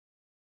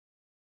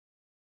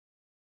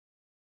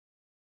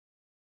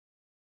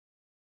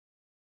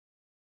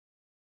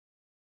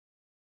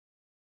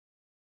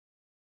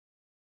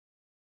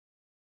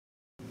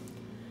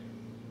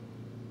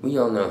We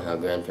all know how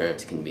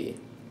grandparents can be,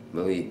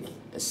 believe me,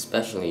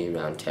 especially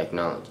around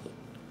technology.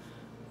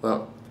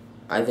 Well,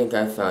 I think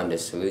I found a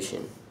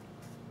solution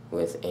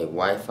with a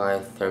Wi-Fi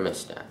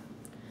thermostat.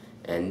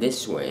 And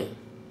this way,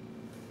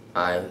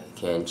 I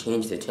can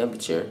change the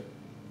temperature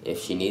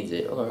if she needs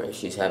it or if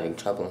she's having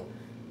trouble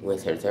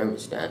with her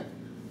thermostat.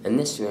 And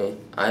this way,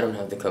 I don't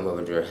have to come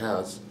over to her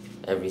house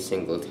every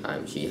single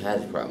time she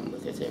has a problem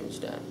with her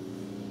thermostat.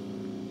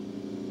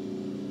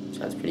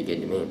 Sounds pretty good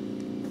to me.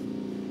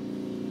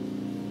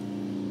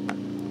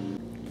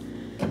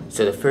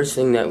 So the first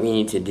thing that we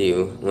need to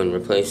do when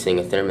replacing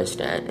a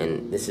thermostat,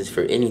 and this is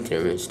for any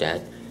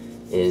thermostat,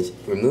 is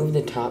remove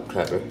the top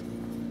cover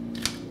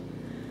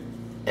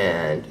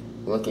and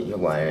look at your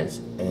wires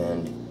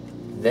and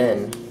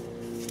then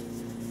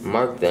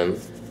mark them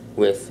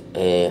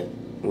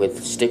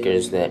with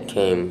stickers that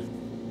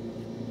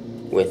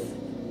came with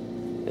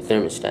the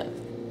thermostat.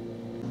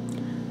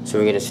 So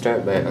we're going to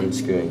start by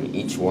unscrewing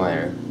each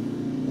wire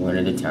one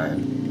at a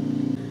time.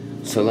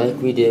 So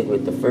like we did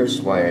with the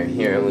first wire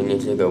here, we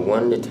need to go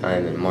one at a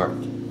time and mark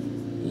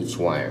each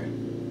wire.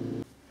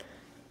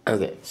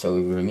 Okay, so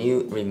we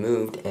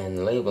removed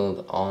and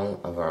labeled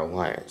all of our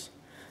wires.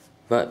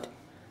 But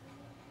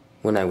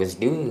when I was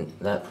doing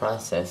that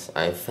process,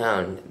 I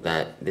found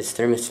that this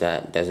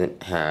thermostat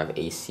doesn't have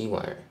a C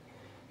wire.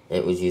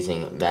 It was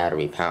using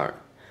battery power.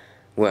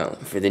 Well,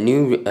 for the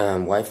new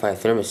Wi-Fi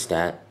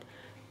thermostat,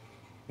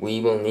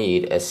 we will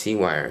need a C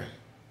wire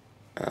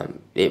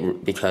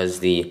because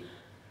the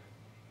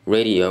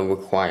radio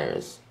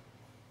requires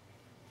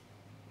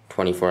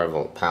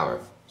 24-volt power,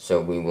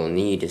 so we will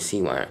need a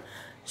C wire.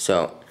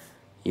 So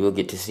you will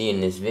get to see in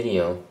this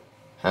video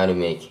how to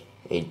make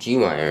a G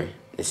wire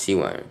a C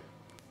wire.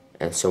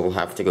 And so we'll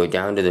have to go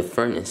down to the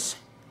furnace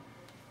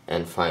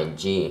and find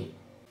G.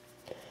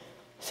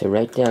 So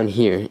right down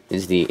here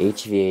is the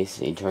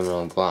HVAC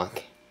terminal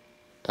block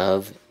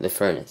of the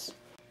furnace.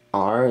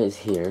 R is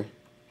here,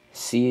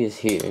 C is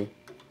here,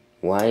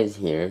 Y is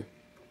here,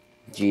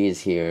 G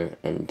is here,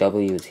 and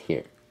W is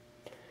here.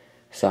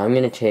 So I'm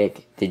going to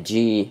take the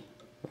G,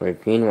 or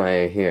green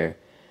wire here,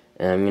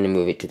 and I'm going to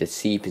move it to the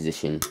C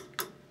position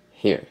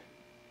here.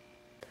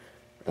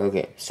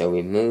 Okay, so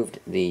we moved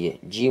the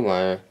G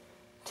wire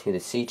to the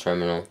C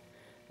terminal,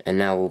 and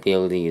now we'll be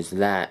able to use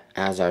that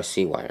as our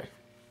C wire.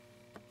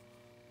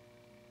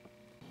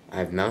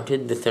 I've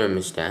mounted the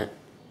thermostat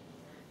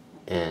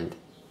and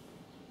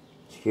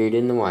screwed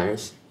in the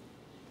wires.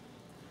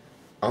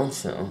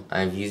 Also,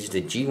 I've used the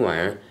G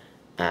wire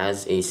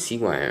as a C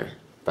wire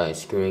by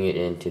screwing it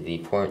into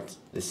the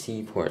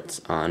C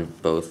ports on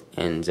both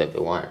ends of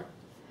the wire.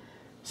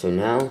 So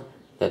now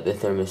that the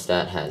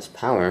thermostat has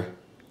power,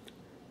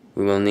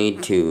 we will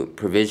need to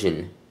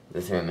provision the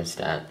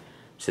thermostat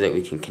so that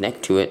we can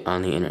connect to it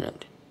on the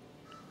internet.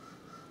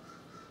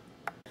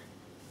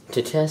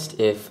 To test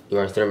if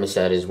your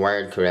thermostat is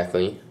wired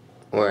correctly,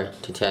 or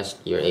to test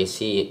your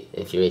AC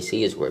if your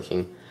AC is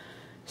working,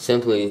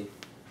 simply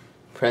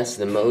press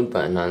the mode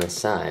button on the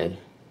side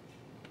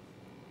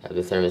of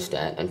the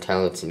thermostat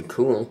until it's in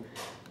cool,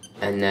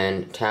 and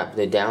then tap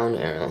the down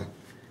arrow,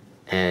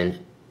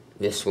 and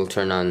this will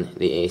turn on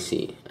the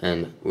AC.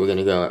 And we're going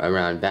to go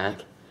around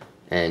back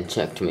and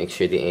check to make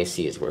sure the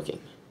AC is working.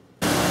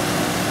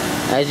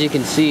 As you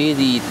can see,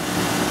 the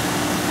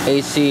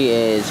AC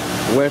is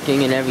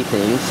working and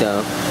everything,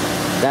 so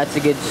that's a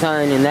good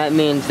sign, and that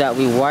means that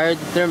we wired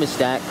the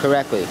thermostat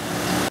correctly.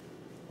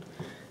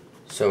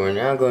 So we're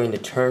now going to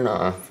turn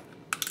off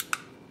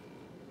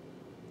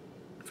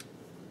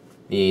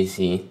the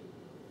AC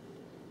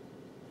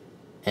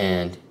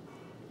and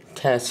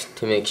test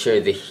to make sure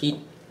the heater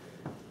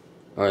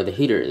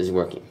is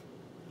working.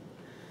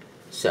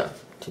 So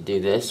to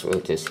do this,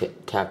 we'll just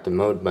tap the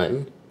mode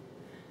button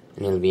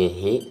and it'll be in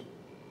heat,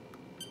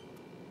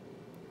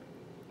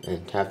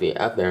 and tap the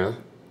up arrow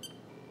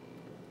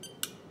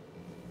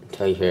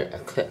until you hear a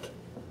click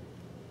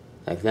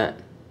like that.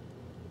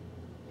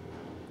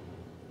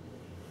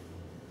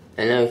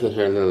 And now you can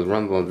hear a little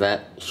rumble.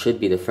 That should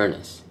be the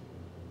furnace.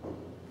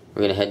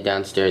 We're going to head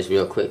downstairs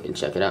real quick and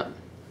check it out.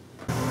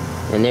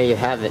 And there you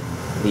have it.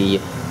 The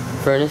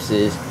furnace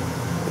is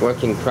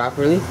working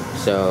properly,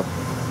 so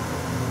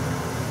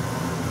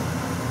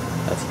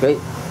that's great.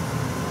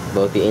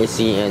 Both the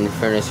AC and the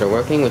furnace are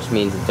working, which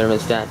means the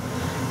thermostat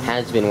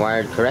has been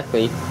wired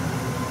correctly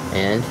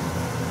and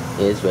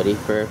is ready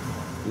for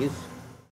use.